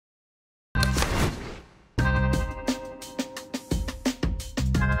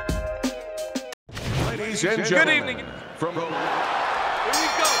Ladies and gentlemen, good evening. From the... Here we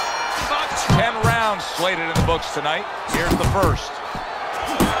go. 10 rounds slated in the books tonight. Here's the first.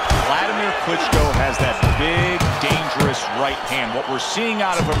 Vladimir Klitschko has that big, dangerous right hand. What we're seeing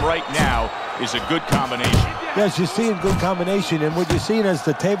out of him right now is a good combination. Yes, you're seeing good combination, and what you're seeing as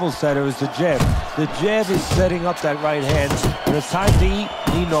the table setter is the jab. The jab is setting up that right hand. When it's time to eat,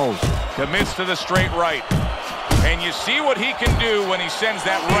 he knows. Commits to the straight right. And you see what he can do when he sends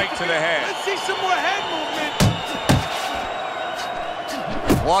that right to the head. Let's see some more head movement.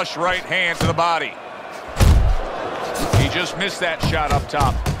 Flush right hand to the body. He just missed that shot up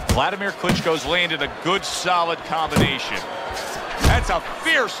top. Vladimir Klitschko's landed a good, solid combination. That's a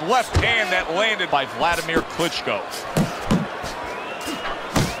fierce left hand that landed by Vladimir Klitschko.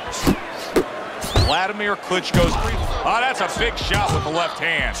 Vladimir Klitschko's... Oh, that's a big shot with the left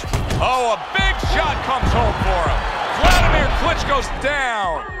hand. Oh, a big shot comes home for him. Vladimir Klitschko's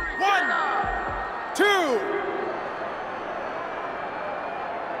down. 1, 2.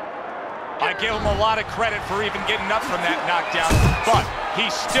 I give him a lot of credit for even getting up from that knockdown, but he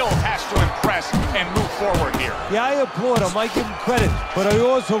still has to impress and move forward here. Yeah, I applaud him. I give him credit, but I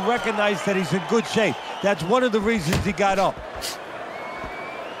also recognize that he's in good shape. That's one of the reasons he got up.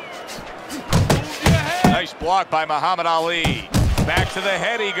 Nice block by Muhammad Ali. Back to the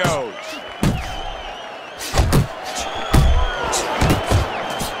head he goes.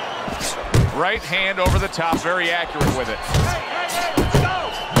 Right hand over the top, very accurate with it.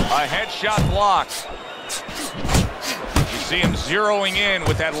 A headshot blocked. You see him zeroing in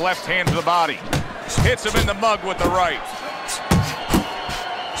with that left hand to the body. Hits him in the mug with the right.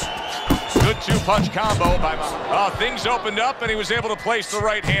 Good two-punch combo by Muhammad. Things opened up and he was able to place the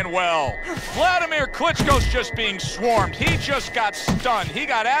right hand well. Vladimir Klitschko's just being swarmed. He just got stunned. He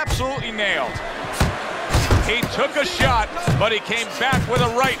got absolutely nailed. He took a shot, but he came back with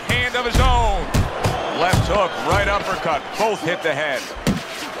a right hand of his own. Left hook, right uppercut, both hit the head.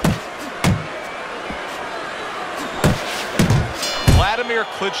 Vladimir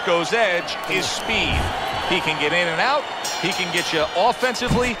Klitschko's edge is speed. He can get in and out, he can get you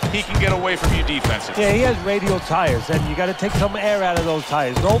offensively, he can get away from you defensively. Yeah, he has radial tires, and you got to take some air out of those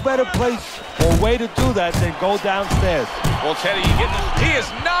tires. No better place or way to do that than go downstairs. Well, Teddy, he is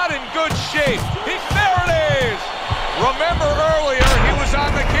not in good shape. There it is! Remember earlier, he was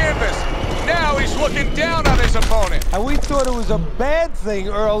on the canvas. Now he's looking down on his opponent. And we thought it was a bad thing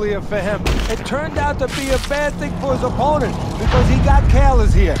earlier for him. It turned out to be a bad thing for his opponent because he got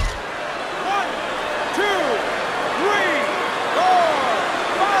careless here. 1, 2, 3, 4,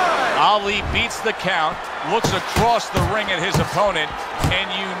 5. Ali beats the count, looks across the ring at his opponent, and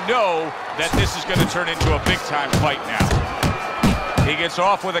you know that this is going to turn into a big-time fight now. He gets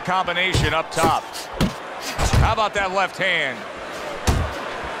off with a combination up top. How about that left hand?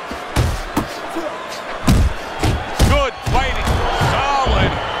 Good fighting,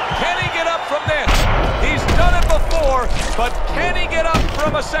 solid. Can he get up from this? He's done it before, but can he get up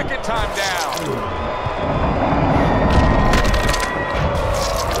from a second time down?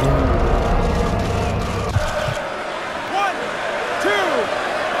 1, 2,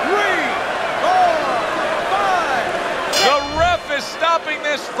 3, 4, 5. The ref is stopping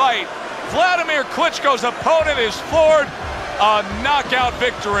this fight. Vladimir Klitschko's opponent is floored. A knockout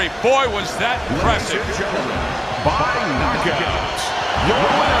victory. Boy, was that impressive. By knockout, your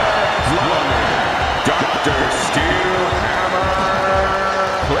winner, Dr. Steel Hammer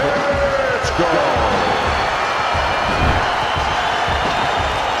Klitschko.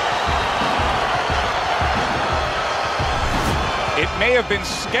 It may have been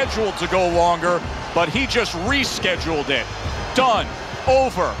scheduled to go longer, but he just rescheduled it. Done.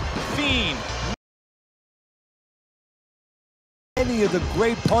 Over. Fiend. Any of the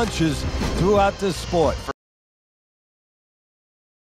great punches throughout this sport.